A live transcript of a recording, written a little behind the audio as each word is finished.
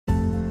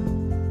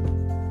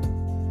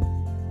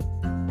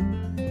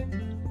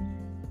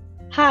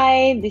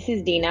Hi, this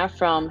is Dina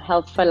from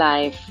Health for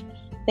Life.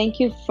 Thank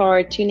you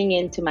for tuning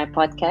in to my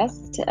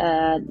podcast.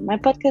 My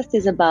podcast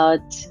is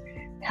about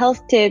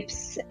health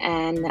tips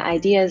and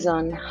ideas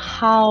on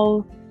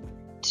how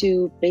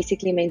to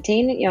basically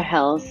maintain your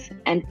health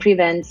and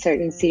prevent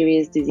certain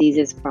serious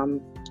diseases from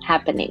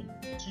happening.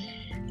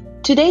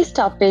 Today's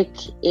topic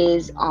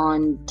is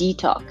on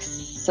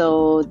detox.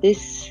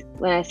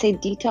 When I say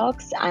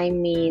detox, I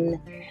mean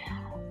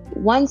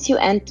once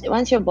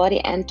your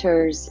body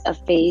enters a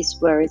phase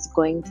where it's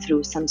going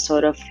through some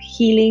sort of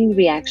healing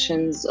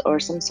reactions or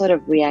some sort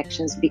of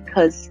reactions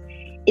because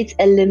it's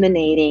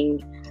eliminating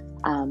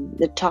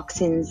the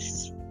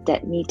toxins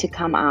that need to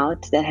come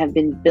out that have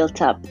been built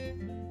up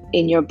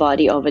in your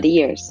body over the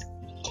years.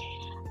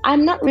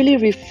 I'm not really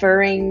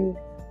referring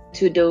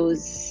to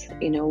those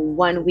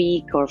 1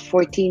 week or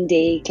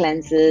 14-day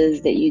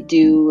cleanses that you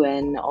do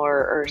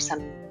or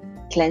some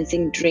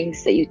cleansing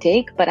drinks that you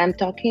take, but I'm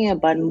talking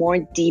about more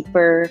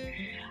deeper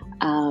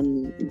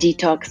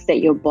detox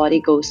that your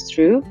body goes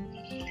through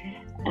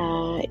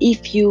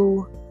if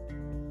you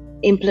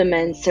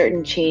implement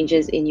certain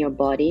changes in your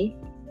body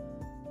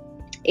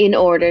in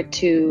order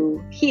to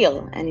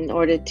heal and in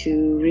order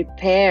to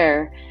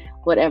repair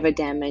whatever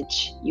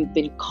damage you've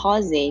been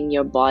causing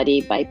your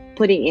body by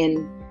putting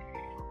in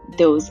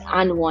those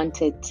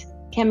unwanted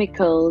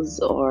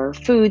chemicals or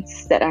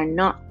foods that are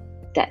not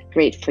that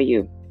great for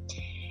you.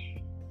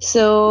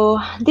 So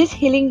this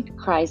healing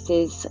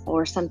crisis,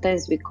 or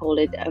sometimes we call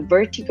it a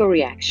vertigo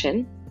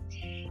reaction,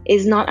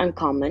 is not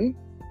uncommon,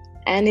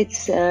 and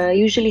it's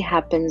usually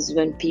happens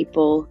when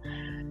people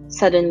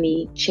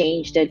suddenly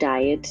change their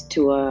diet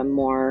to a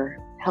more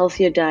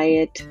healthier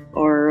diet,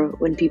 or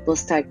when people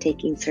start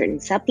taking certain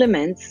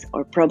supplements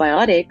or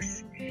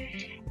probiotics,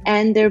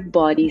 and their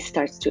body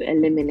starts to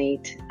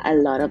eliminate a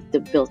lot of the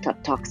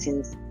built-up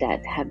toxins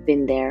that have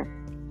been there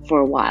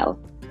for a while.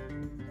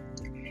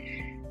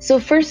 So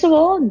first of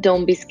all,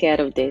 don't be scared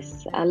of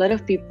this. A lot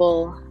of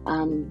people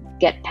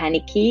get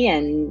panicky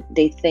and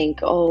they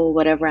think, oh,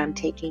 whatever I'm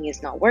taking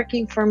is not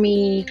working for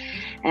me.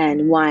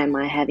 And why am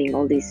I having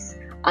all these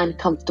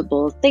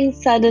uncomfortable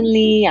things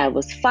suddenly? I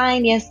was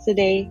fine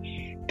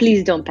yesterday.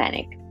 Please don't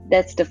panic.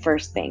 That's the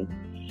first thing.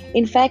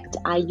 In fact,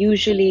 I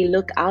usually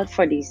look out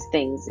for these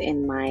things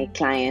in my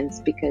clients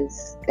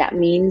because that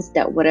means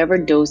that whatever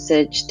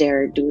dosage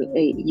they're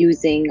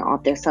using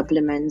of their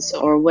supplements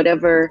or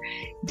whatever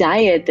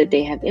diet that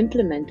they have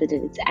implemented,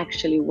 it's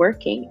actually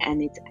working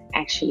and it's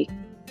actually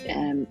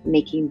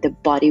making the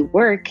body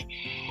work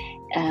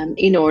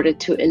in order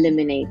to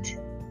eliminate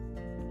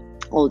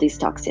all these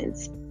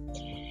toxins.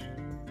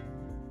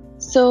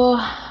 So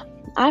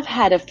I've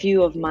had a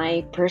few of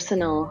my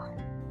personal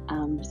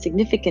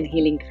significant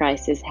healing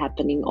crisis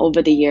happening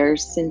over the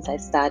years since I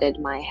started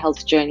my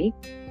health journey.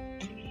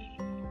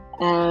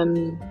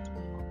 And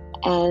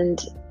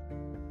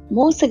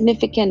most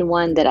significant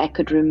one that I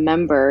could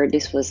remember,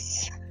 this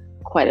was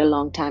quite a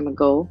long time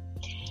ago,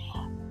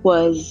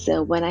 was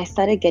when I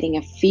started getting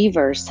a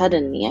fever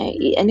suddenly.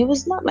 And it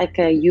was not like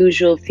a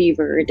usual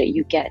fever that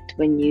you get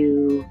when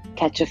you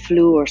catch a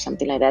flu or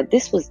something like that.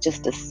 This was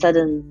just a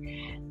sudden,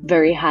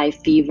 very high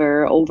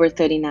fever, over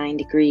 39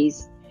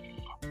 degrees.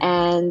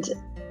 And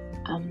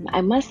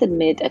I must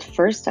admit, at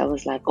first I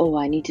was like, oh,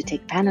 I need to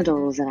take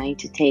Panadols and I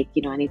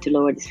need to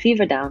lower this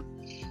fever down.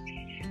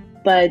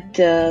 But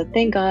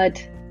thank God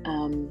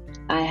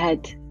I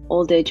had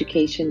all the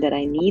education that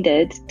I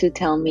needed to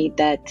tell me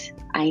that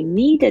I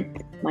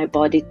needed my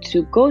body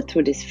to go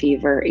through this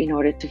fever in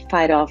order to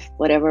fight off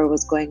whatever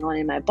was going on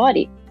in my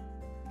body.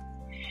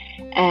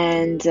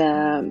 And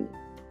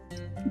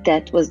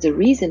that was the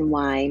reason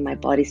why my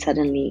body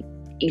suddenly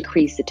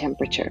increased the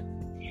temperature.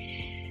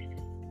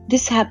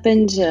 This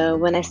happened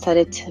when I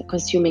started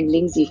consuming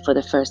linseed for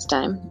the first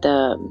time,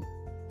 the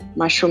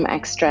mushroom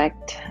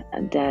extract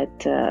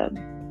that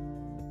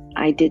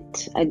I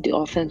do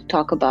often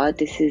talk about.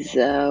 This is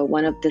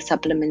one of the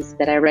supplements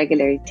that I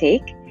regularly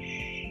take.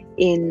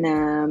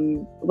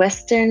 In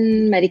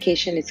Western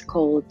medication,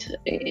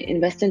 in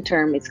Western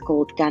term, it's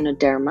called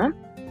Ganoderma.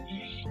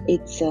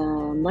 It's a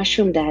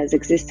mushroom that has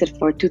existed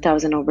for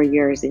 2,000 over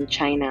years in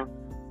China.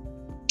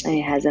 And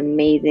it has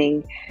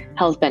amazing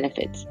health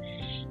benefits.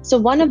 So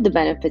one of the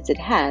benefits it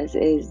has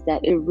is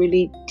that it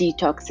really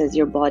detoxes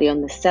your body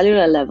on the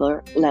cellular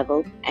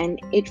level, and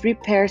it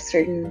repairs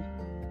certain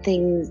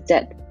things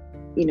that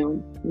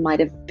might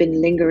have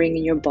been lingering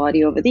in your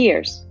body over the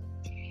years.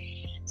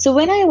 So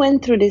when I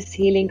went through this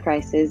healing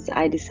crisis,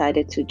 I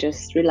decided to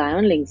just rely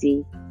on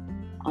linseed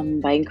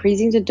by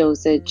increasing the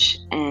dosage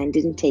and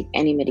didn't take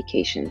any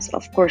medications.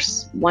 Of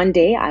course, one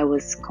day I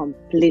was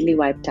completely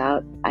wiped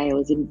out. I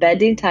was in bed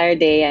the entire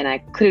day and I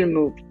couldn't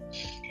move.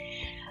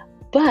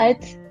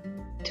 But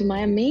to my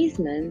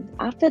amazement,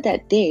 after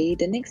that day,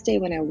 the next day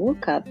when I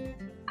woke up,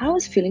 I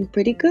was feeling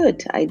pretty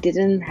good. I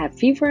didn't have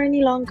fever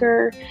any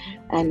longer,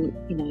 and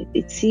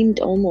it seemed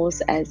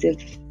almost as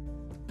if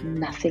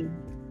nothing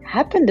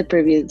happened the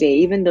previous day,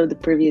 even though the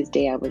previous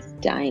day I was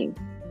dying.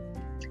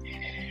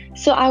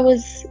 So I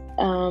was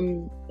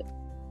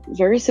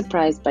very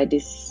surprised by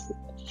this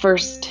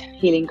first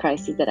healing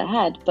crisis that I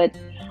had. But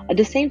at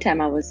the same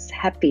time, I was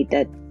happy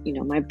that,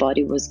 my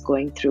body was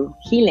going through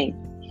healing.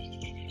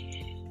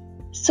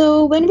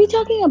 So when we're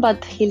talking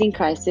about healing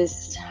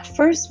crisis,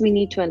 first we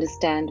need to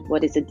understand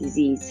what is a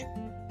disease.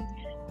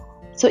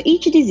 So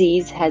each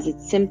disease has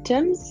its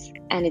symptoms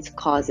and its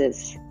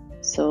causes.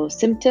 So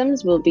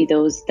symptoms will be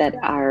those that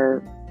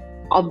are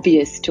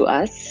obvious to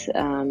us,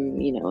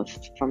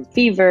 from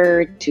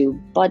fever to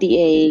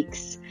body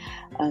aches,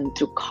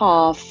 to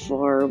cough,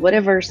 or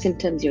whatever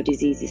symptoms your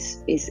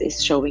disease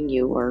is showing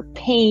you, or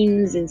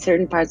pains in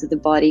certain parts of the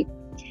body.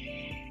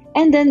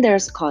 And then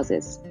there's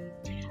causes.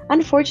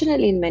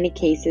 Unfortunately, in many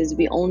cases,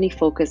 we only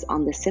focus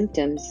on the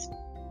symptoms,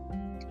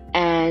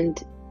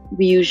 and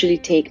we usually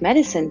take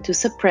medicine to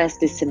suppress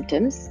the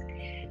symptoms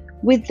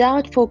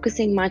without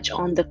focusing much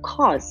on the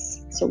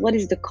cause. So what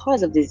is the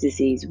cause of this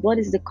disease? What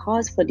is the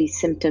cause for these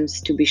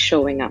symptoms to be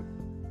showing up?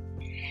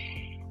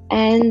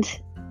 And,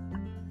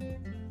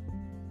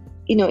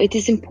 it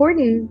is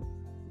important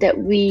that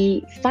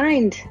we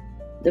find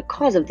the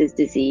cause of this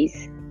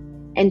disease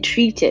and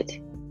treat it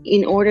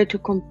in order to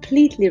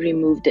completely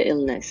remove the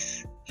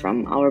illness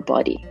from our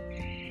body.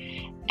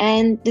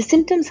 And the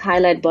symptoms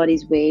highlight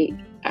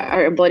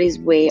our body's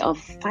way of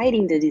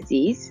fighting the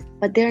disease,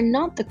 but they're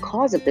not the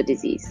cause of the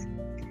disease.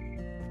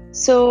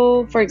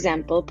 So, for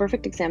example,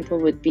 perfect example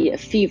would be a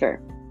fever.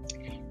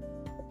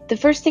 The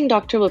first thing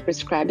doctor will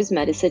prescribe is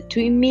medicine to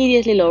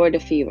immediately lower the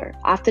fever.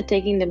 After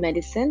taking the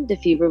medicine, the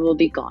fever will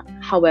be gone.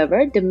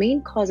 However, the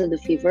main cause of the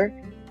fever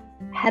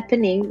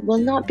happening will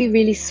not be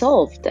really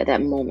solved at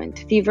that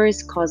moment. Fever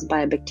is caused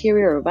by a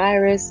bacteria or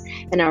virus,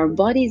 and our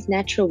body's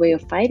natural way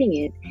of fighting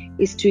it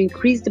is to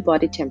increase the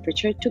body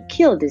temperature to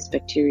kill this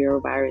bacteria or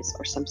virus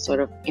or some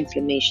sort of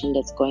inflammation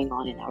that's going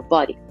on in our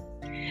body.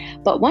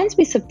 But once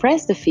we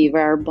suppress the fever,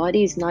 our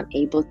body is not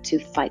able to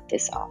fight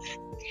this off.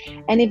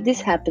 And if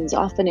this happens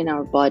often in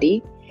our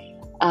body,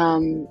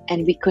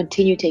 and we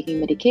continue taking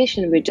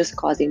medication, we're just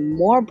causing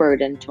more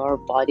burden to our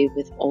body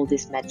with all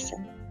this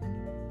medicine.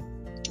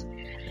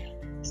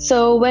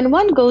 So when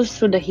one goes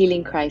through the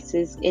healing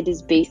crisis, it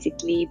is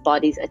basically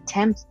body's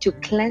attempt to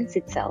cleanse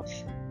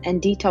itself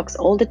and detox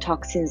all the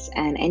toxins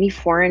and any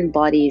foreign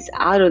bodies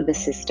out of the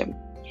system.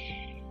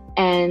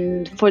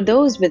 And for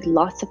those with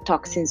lots of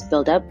toxins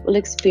built up, will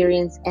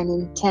experience an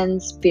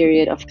intense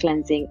period of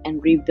cleansing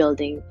and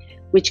rebuilding,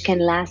 which can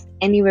last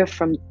anywhere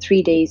from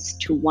 3 days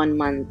to 1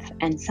 month,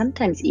 and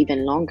sometimes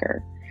even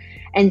longer.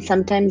 And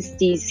sometimes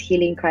these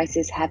healing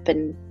crises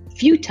happen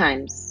few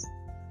times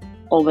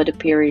over the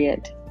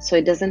period. So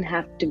it doesn't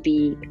have to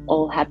be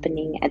all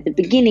happening at the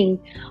beginning,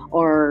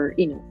 or,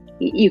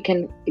 you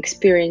can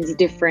experience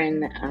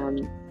different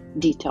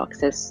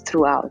detoxes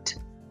throughout.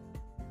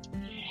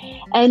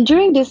 And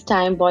during this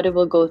time, body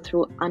will go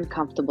through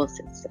uncomfortable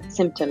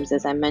symptoms,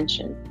 as I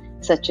mentioned,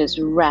 such as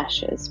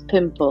rashes,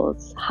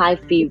 pimples, high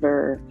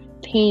fever,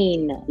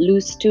 pain,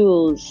 loose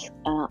stools,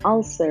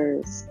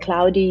 ulcers,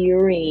 cloudy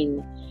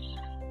urine,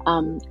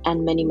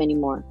 and many, many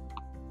more.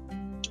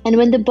 And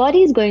when the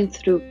body is going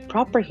through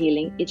proper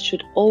healing, it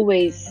should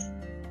always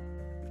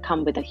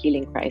come with a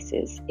healing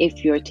crisis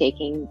if you're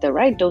taking the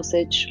right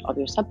dosage of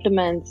your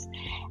supplements,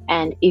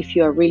 and if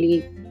you're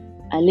really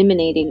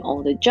eliminating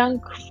all the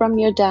junk from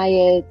your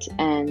diet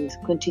and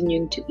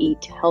continuing to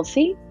eat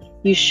healthy,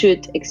 you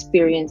should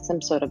experience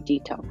some sort of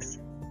detox.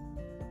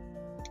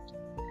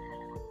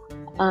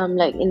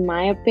 In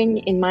my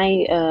opinion,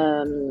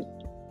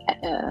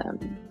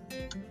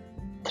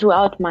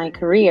 throughout my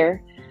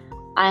career,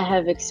 I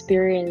have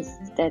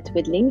experienced that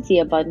with Lindsay,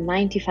 about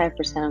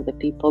 95% of the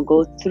people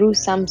go through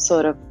some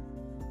sort of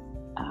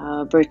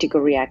vertigo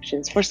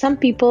reactions. For some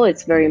people,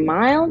 it's very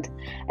mild,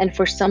 and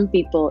for some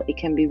people, it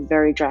can be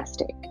very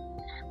drastic.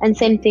 And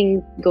same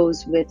thing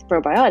goes with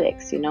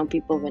probiotics.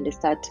 People, when they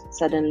start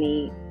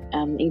suddenly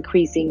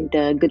increasing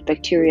the good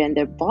bacteria in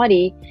their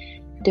body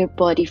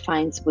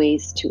finds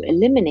ways to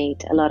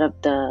eliminate a lot of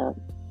the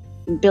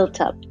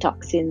built-up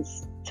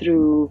toxins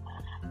through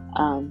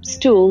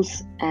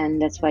stools,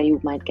 and that's why you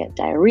might get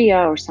diarrhea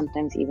or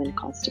sometimes even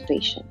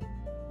constipation.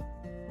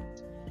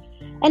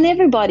 And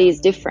everybody is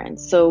different,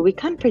 so we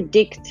can't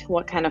predict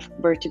what kind of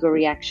vertigo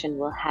reaction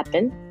will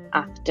happen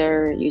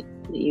after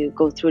you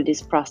go through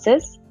this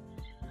process.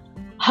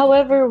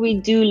 However, we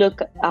do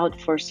look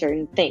out for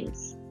certain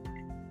things,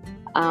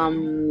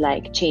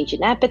 like change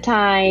in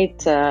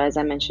appetite, as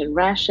I mentioned,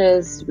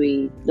 rashes.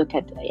 We look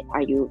at,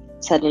 are you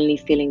suddenly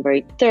feeling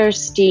very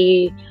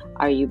thirsty?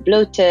 Are you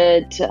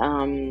bloated?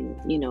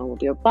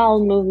 Your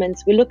bowel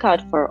movements. We look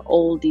out for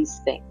all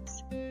these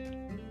things.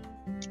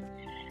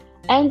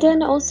 And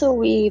then also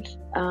we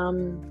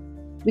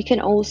can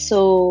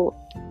also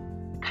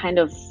kind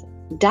of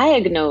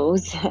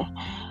diagnose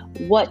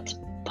what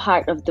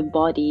part of the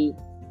body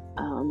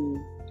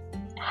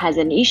has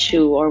an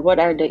issue, or what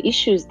are the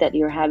issues that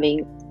you're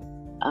having,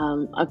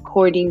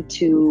 according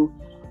to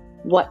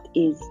what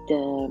is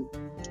the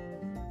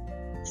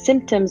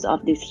symptoms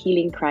of this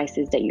healing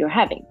crisis that you're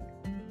having.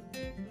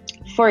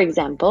 For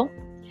example,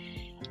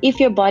 If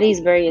your body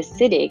is very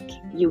acidic,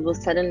 you will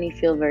suddenly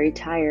feel very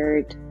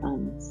tired,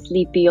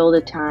 sleepy all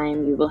the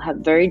time. You will have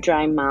very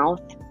dry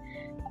mouth,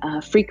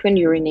 frequent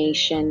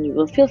urination. You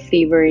will feel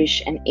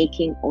feverish and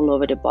aching all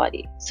over the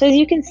body. So as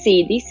you can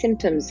see, these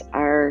symptoms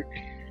are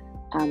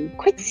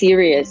quite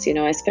serious,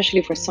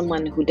 especially for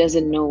someone who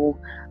doesn't know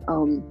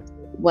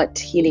what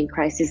healing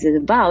crisis is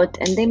about,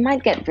 and they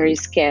might get very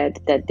scared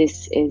that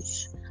this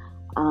is,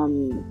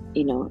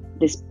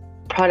 these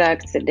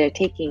products that they're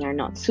taking are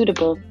not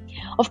suitable.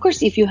 Of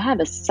course, if you have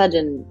a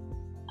sudden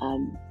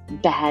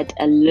bad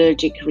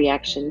allergic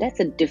reaction, that's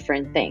a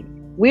different thing.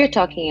 We're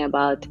talking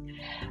about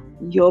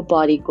your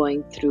body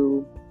going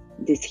through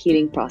this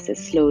healing process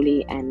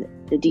slowly and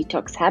the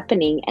detox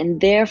happening,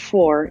 and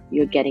therefore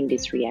you're getting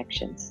these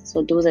reactions.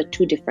 So those are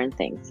two different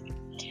things.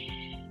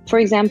 For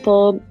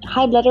example,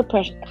 high blood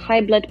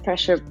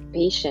pressure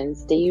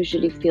patients, they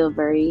usually feel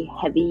very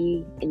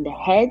heavy in the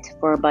head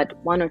for about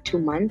 1 or 2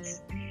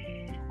 months,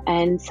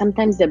 and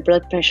sometimes their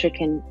blood pressure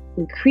can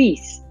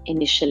increase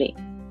initially.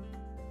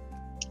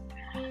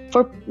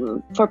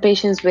 For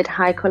patients with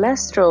high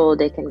cholesterol,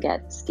 they can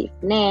get stiff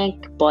neck,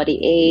 body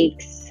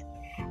aches,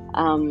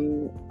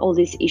 all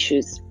these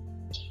issues.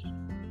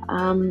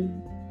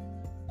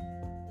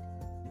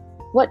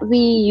 What we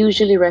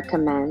usually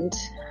recommend,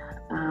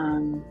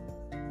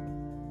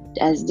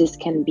 as this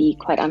can be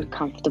quite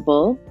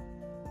uncomfortable,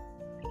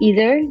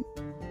 either,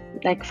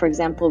 like for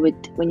example,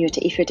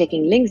 if you're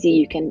taking Lindsay,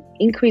 you can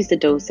increase the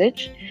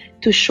dosage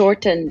to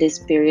shorten this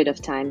period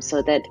of time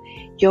so that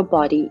your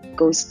body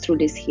goes through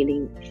this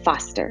healing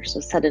faster. So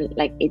suddenly,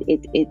 like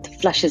it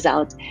flushes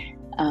out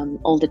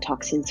all the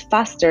toxins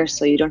faster,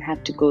 so you don't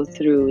have to go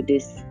through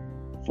this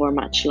for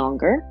much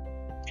longer.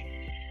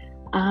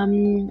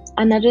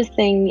 Another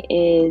thing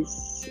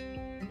is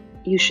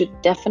you should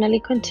definitely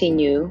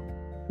continue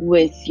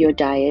with your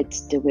diet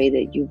the way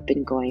that you've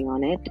been going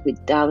on it.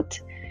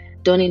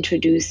 Don't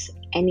introduce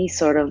any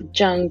sort of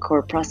junk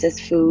or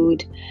processed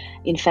food.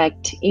 In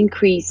fact,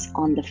 increase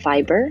on the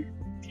fiber,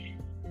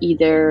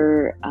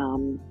 either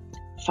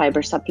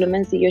fiber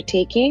supplements that you're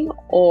taking,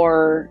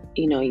 or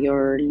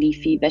your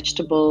leafy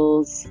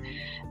vegetables,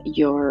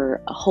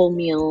 your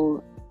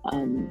wholemeal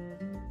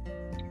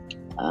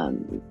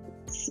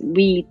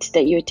wheat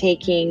that you're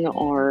taking,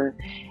 or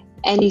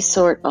any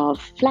sort of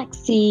flax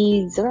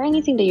seeds or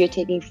anything that you're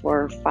taking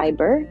for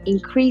fiber.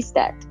 Increase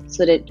that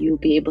so that you'll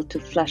be able to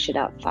flush it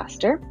out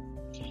faster.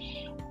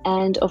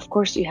 And of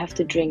course, you have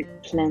to drink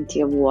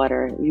plenty of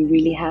water. You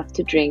really have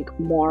to drink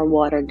more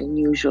water than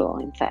usual,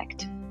 in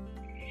fact.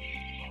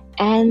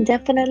 And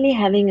definitely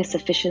having a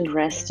sufficient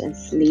rest and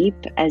sleep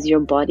as your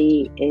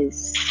body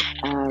is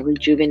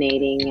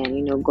rejuvenating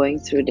and going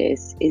through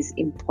this is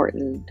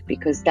important,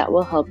 because that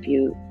will help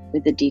you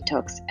with the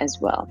detox as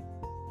well.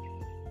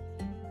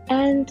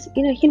 And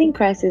healing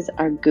crises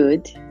are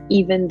good,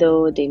 even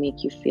though they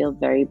make you feel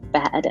very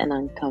bad and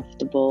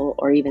uncomfortable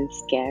or even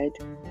scared.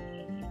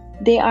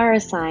 They are a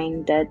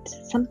sign that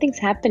something's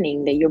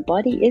happening, that your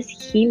body is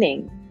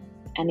healing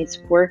and it's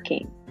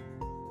working.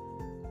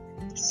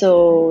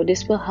 So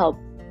this will help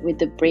with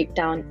the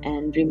breakdown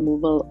and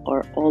removal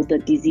of all the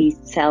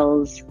diseased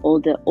cells,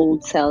 all the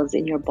old cells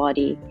in your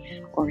body,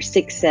 or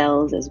sick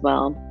cells as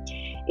well.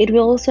 It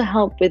will also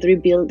help with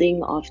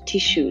rebuilding of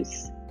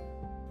tissues.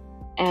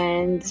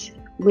 And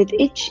with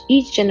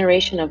each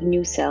generation of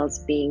new cells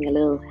being a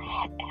little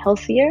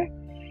healthier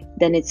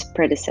than its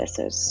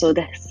predecessors. So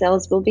the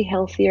cells will be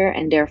healthier,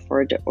 and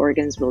therefore the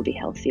organs will be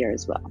healthier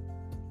as well.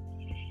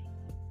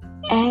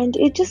 And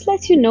it just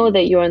lets you know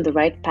that you're on the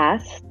right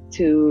path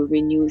to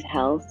renewed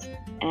health.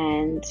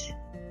 And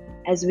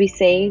as we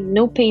say,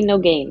 no pain, no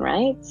gain,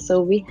 right?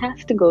 So we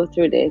have to go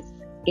through this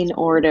in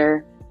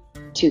order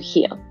to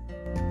heal.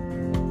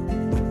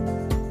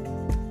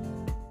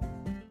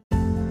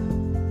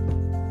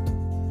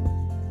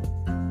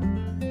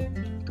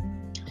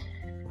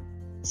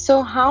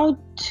 So how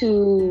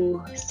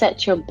to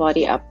set your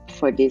body up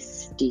for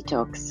this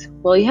detox?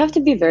 Well, you have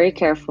to be very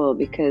careful,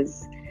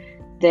 because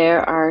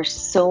there are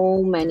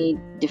so many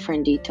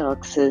different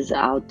detoxes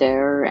out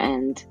there,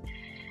 and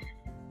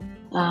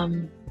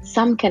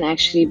some can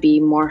actually be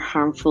more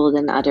harmful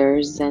than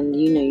others, and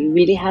you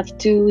really have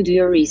to do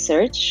your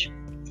research.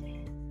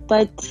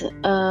 But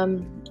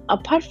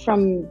apart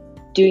from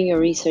doing your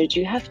research,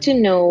 you have to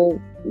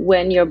know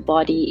when your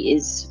body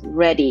is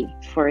ready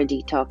for a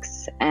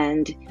detox,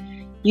 and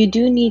you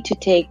do need to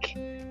take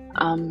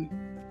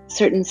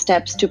certain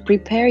steps to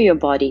prepare your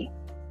body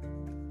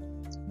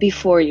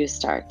before you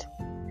start.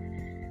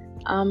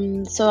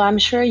 So I'm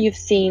sure you've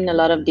seen a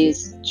lot of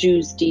these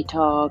juice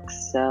detox,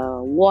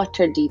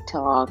 water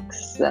detox,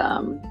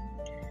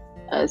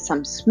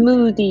 some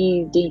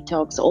smoothie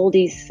detox, all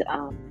these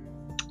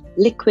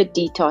liquid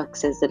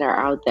detoxes that are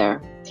out there.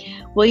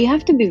 Well, you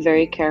have to be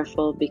very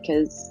careful,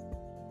 because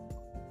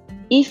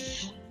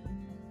if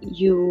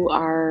you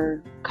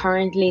are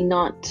currently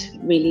not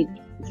really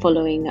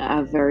following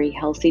a very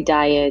healthy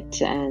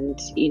diet, and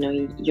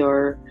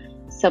your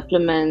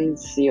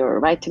supplements, your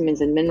vitamins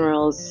and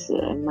minerals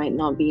might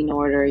not be in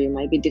order, you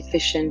might be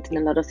deficient in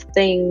a lot of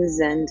things,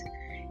 and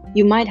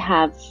you might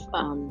have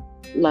a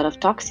lot of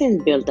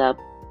toxins build up.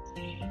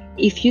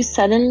 If you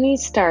suddenly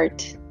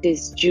start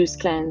this juice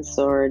cleanse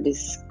or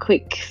this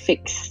quick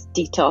fix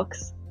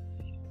detox,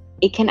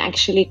 it can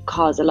actually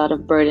cause a lot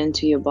of burden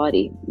to your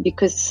body,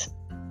 because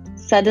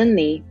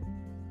suddenly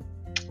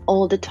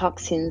all the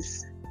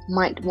toxins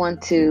might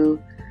want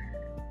to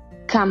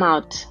come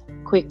out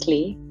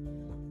quickly,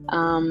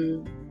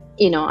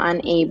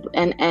 unable,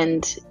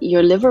 and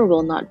your liver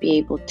will not be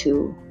able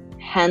to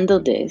handle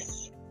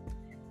this.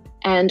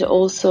 And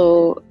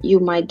also you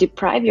might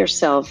deprive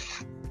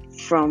yourself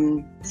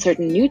from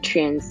certain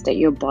nutrients that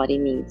your body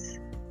needs.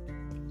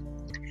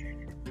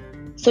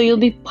 So you'll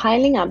be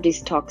piling up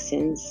these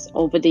toxins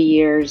over the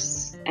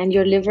years, and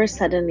your liver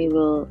suddenly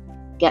will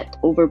get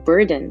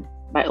overburdened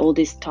by all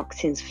these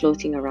toxins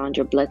floating around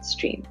your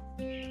bloodstream.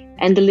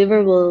 And the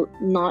liver will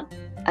not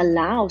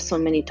allow so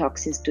many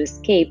toxins to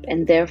escape,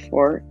 and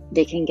therefore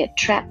they can get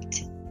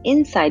trapped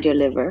inside your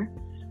liver,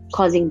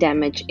 causing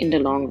damage in the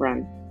long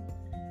run.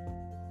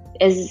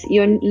 As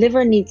your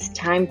liver needs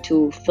time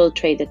to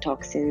filtrate the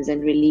toxins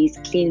and release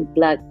clean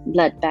blood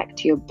back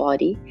to your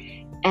body.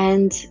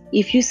 And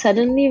if you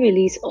suddenly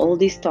release all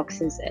these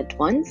toxins at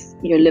once,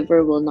 your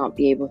liver will not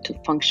be able to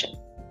function.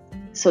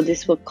 So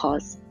this will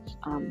cause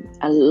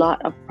a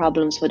lot of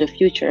problems for the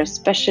future,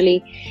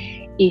 especially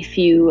if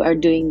you are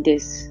doing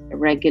this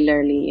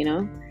regularly,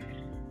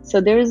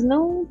 So there is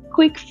no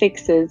quick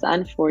fixes,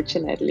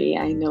 unfortunately.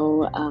 I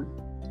know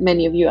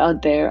many of you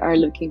out there are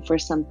looking for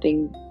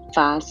something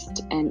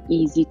fast and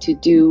easy to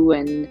do,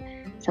 and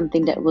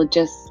something that will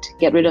just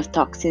get rid of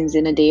toxins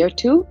in a day or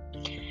two.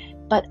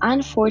 But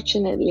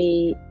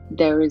unfortunately,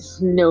 there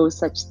is no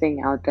such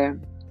thing out there.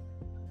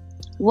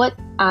 What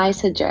I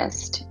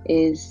suggest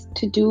is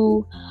to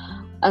do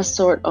a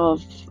sort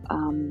of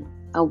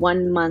a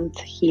 1 month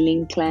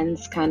healing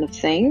cleanse kind of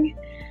thing.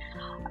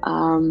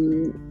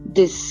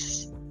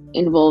 This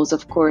involves,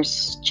 of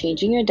course,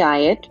 changing your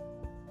diet,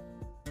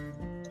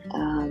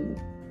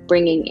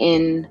 bringing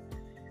in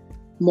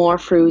more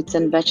fruits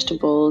and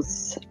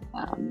vegetables,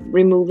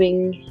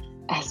 removing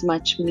as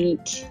much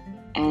meat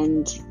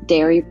and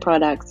dairy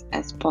products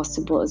as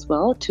possible as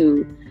well,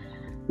 to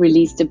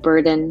release the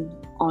burden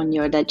on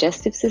your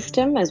digestive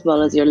system as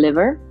well as your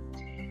liver,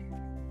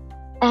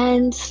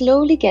 and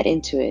slowly get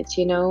into it.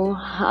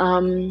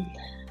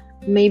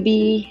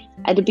 Maybe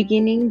at the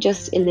beginning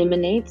just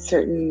eliminate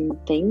certain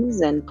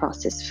things and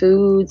processed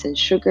foods and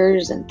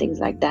sugars and things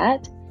like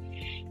that,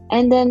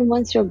 and then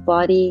once your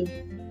body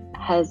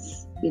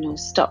has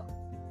stopped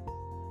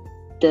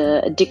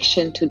the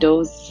addiction to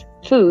those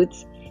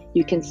foods,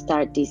 you can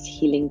start this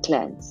healing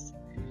cleanse.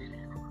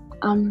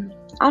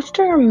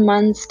 After a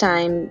month's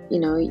time,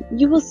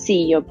 you will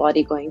see your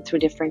body going through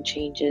different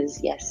changes.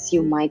 Yes,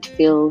 you might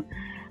feel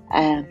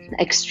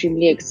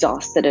extremely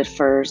exhausted at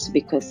first,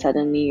 because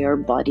suddenly your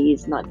body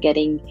is not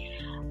getting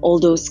all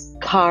those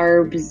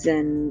carbs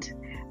and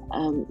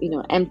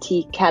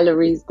empty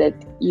calories that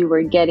you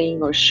were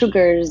getting, or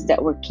sugars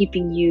that were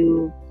keeping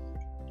your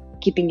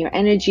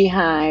energy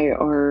high,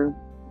 or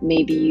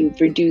maybe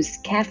you've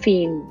reduced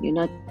caffeine, you're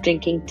not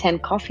drinking 10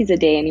 coffees a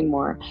day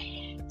anymore.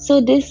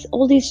 So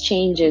all these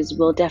changes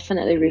will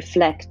definitely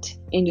reflect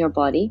in your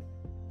body,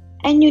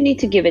 and you need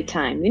to give it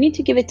time. You need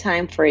to give it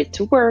time for it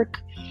to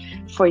work,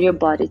 for your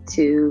body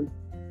to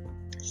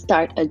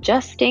start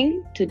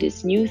adjusting to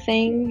this new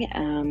thing.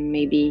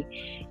 Maybe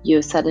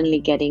you're suddenly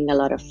getting a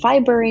lot of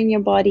fiber in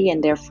your body,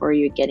 and therefore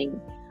you're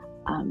going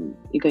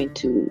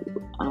to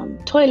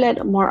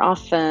toilet more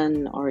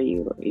often, or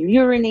your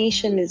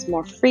urination is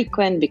more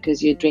frequent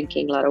because you're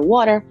drinking a lot of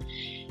water.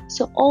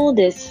 So all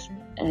this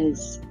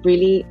is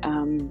really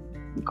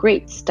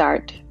great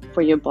start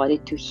for your body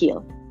to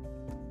heal.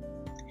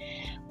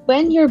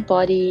 When your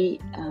body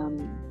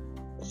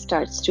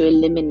starts to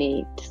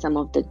eliminate some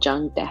of the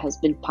junk that has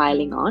been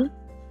piling on,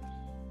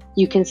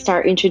 you can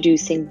start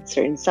introducing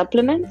certain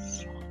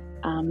supplements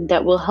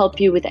that will help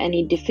you with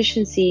any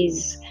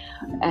deficiencies,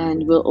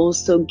 and will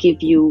also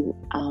give you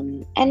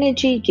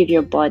energy, give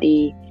your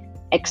body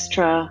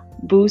extra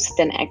boost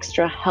and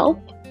extra help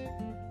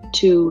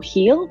to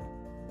heal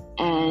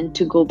and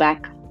to go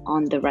back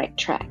on the right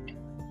track.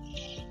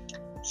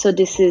 So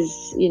this is,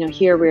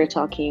 here we're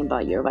talking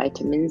about your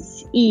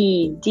vitamins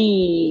E,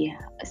 D,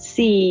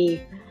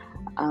 C,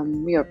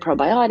 your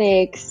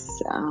probiotics.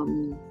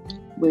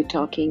 We're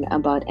talking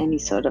about any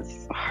sort of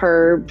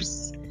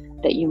herbs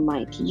that you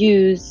might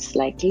use,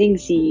 like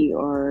linseed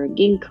or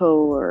ginkgo,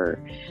 or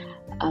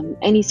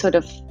any sort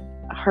of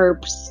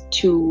herbs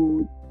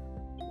to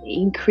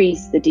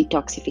increase the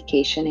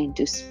detoxification and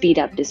to speed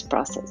up this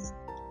process.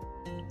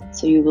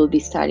 So you will be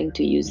starting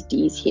to use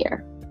these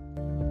here.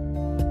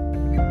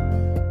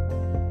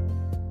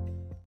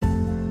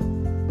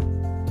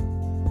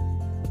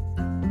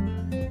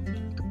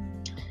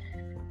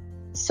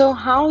 So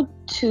how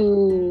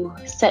to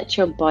set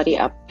your body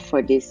up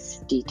for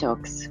this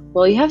detox?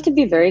 Well, you have to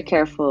be very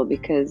careful,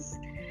 because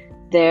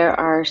there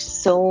are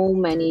so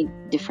many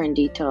different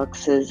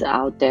detoxes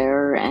out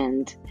there,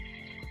 and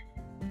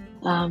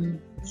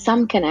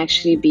Some can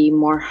actually be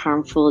more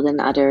harmful than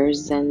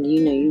others, and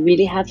you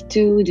really have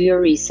to do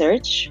your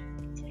research.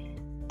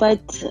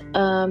 But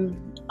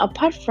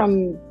apart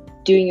from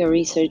doing your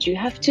research, you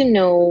have to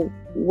know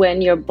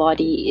when your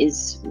body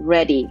is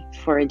ready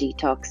for a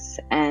detox,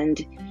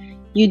 and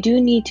you do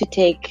need to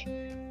take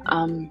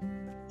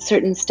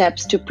certain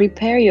steps to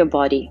prepare your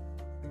body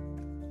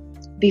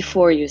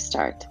before you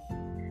start.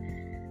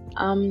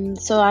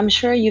 So I'm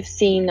sure you've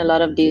seen a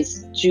lot of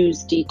these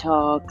juice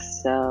detox,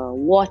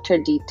 water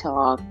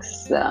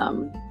detox,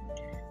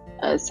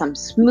 some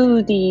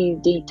smoothie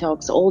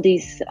detox, all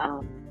these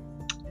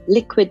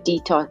liquid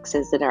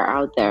detoxes that are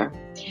out there.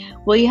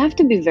 Well, you have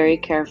to be very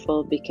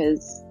careful,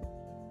 because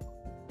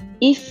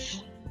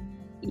if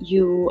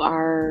you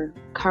are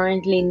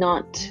currently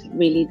not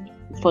really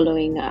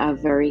following a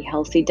very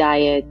healthy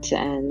diet,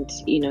 and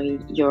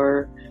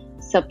your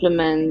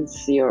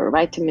supplements, your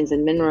vitamins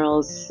and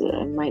minerals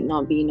might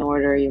not be in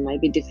order, you might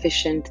be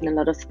deficient in a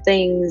lot of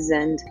things,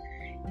 and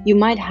you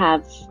might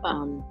have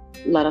a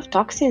lot of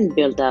toxins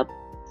build up.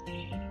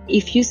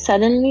 If you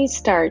suddenly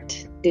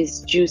start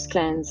this juice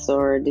cleanse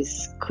or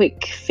this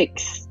quick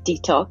fix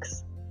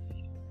detox,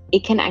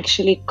 it can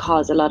actually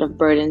cause a lot of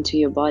burden to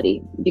your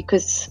body,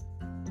 because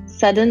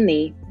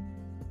suddenly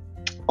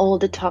all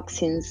the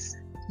toxins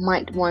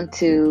might want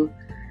to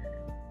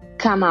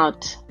come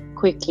out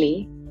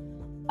quickly,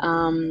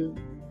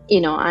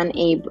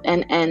 unable,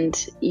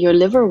 and your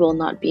liver will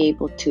not be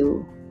able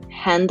to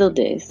handle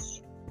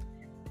this.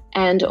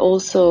 And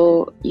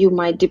also you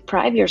might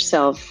deprive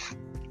yourself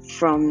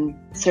from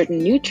certain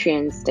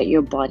nutrients that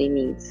your body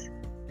needs.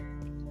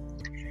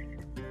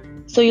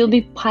 So you'll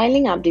be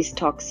piling up these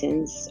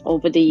toxins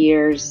over the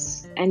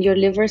years, and your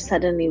liver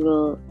suddenly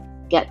will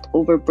get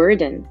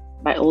overburdened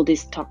by all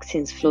these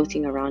toxins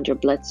floating around your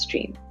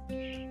bloodstream.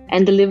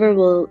 And the liver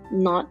will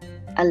not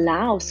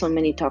allow so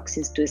many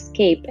toxins to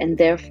escape, and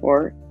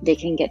therefore they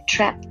can get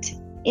trapped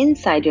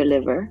inside your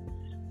liver,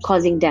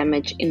 causing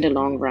damage in the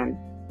long run.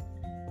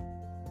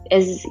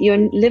 As your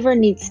liver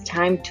needs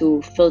time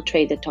to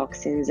filtrate the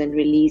toxins and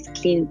release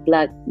clean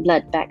blood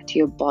back to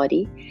your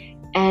body,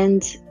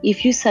 and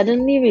if you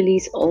suddenly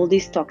release all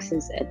these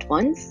toxins at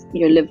once,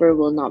 your liver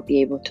will not be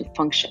able to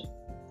function.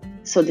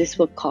 So this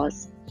will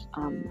cause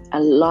a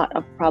lot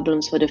of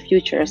problems for the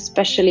future,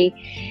 especially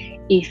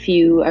if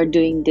you are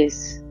doing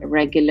this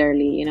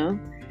regularly,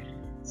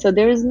 So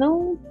there is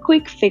no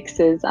quick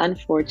fixes,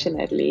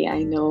 unfortunately.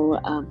 I know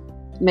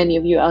many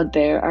of you out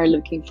there are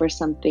looking for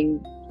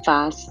something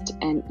fast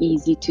and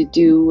easy to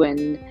do,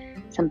 and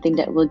something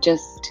that will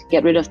just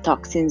get rid of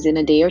toxins in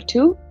a day or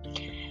two.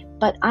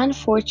 But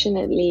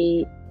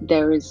unfortunately,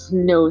 there is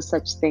no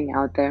such thing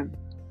out there.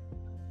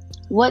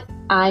 What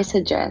I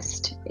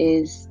suggest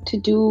is to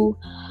do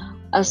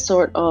a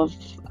sort of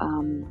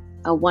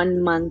a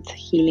 1 month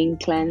healing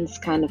cleanse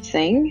kind of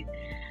thing.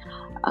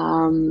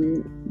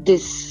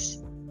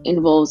 This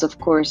involves, of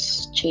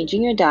course,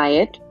 changing your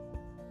diet,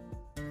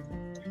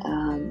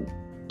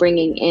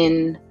 bringing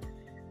in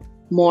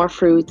more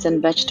fruits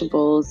and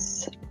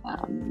vegetables,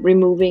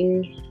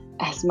 removing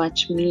as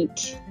much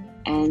meat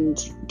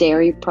and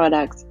dairy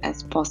products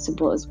as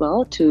possible as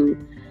well, to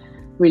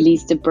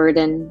release the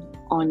burden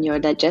on your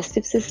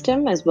digestive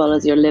system as well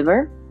as your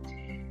liver,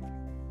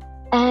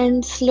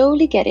 and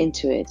slowly get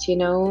into it.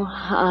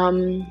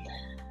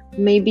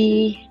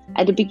 Maybe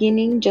at the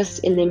beginning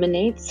just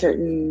eliminate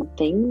certain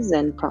things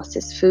and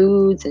processed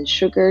foods and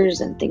sugars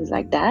and things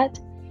like that,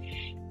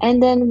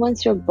 and then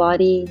once your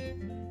body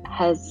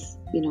has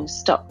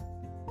stopped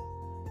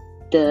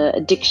the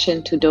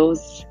addiction to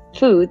those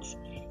foods,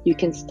 you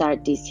can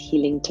start this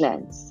healing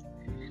cleanse.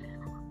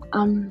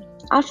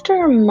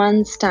 After a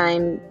month's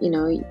time,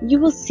 you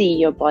will see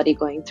your body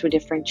going through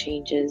different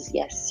changes.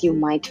 Yes, you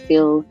might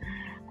feel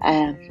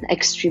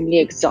extremely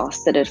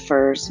exhausted at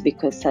first,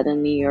 because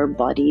suddenly your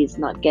body is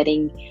not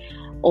getting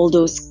all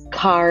those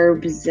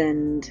carbs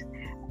and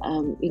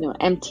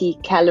empty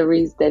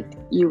calories that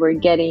you were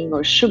getting,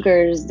 or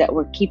sugars that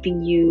were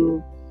keeping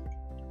your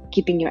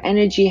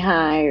energy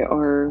high,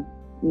 or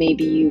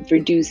maybe you've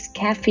reduced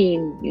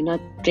caffeine, you're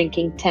not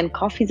drinking 10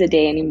 coffees a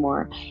day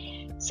anymore.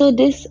 So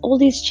all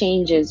these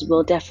changes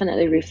will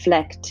definitely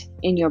reflect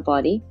in your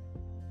body,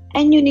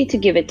 and you need to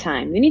give it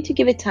time. You need to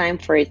give it time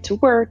for it to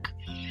work,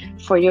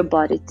 for your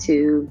body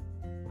to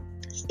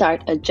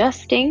start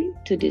adjusting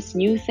to this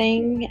new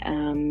thing.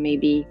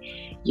 Maybe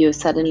you're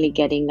suddenly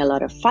getting a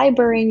lot of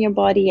fiber in your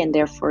body, and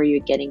therefore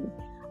you're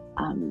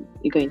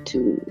going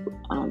to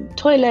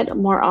toilet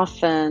more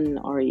often,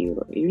 or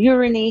your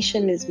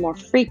urination is more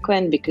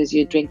frequent because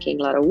you're drinking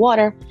a lot of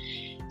water.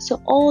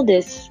 So all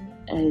this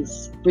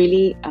is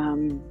really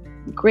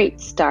great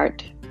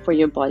start for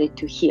your body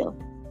to heal.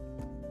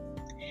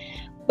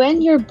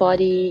 When your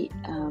body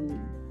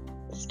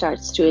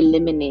starts to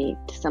eliminate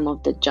some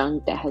of the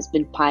junk that has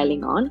been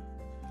piling on,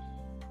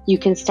 you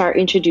can start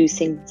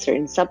introducing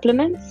certain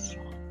supplements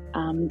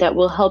that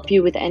will help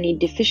you with any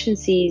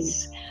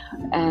deficiencies,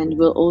 and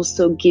will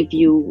also give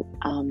you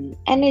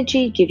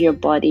energy, give your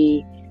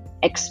body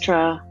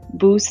extra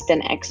boost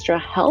and extra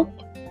help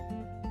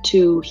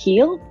to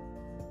heal,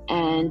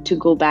 and to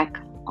go back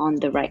on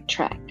the right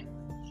track.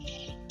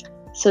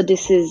 So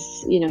this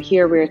is,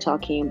 here we're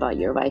talking about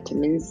your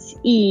vitamins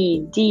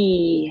E,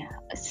 D,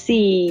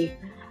 C,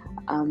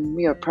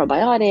 your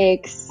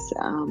probiotics.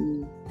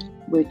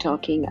 We're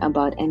talking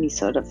about any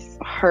sort of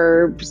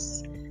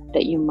herbs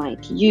that you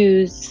might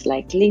use,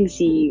 like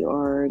linseed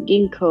or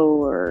ginkgo,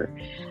 or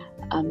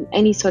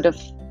any sort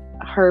of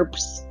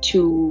herbs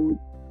to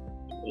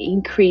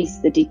increase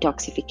the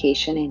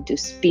detoxification and to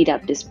speed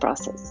up this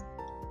process.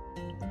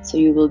 So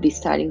you will be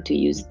starting to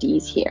use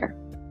these here.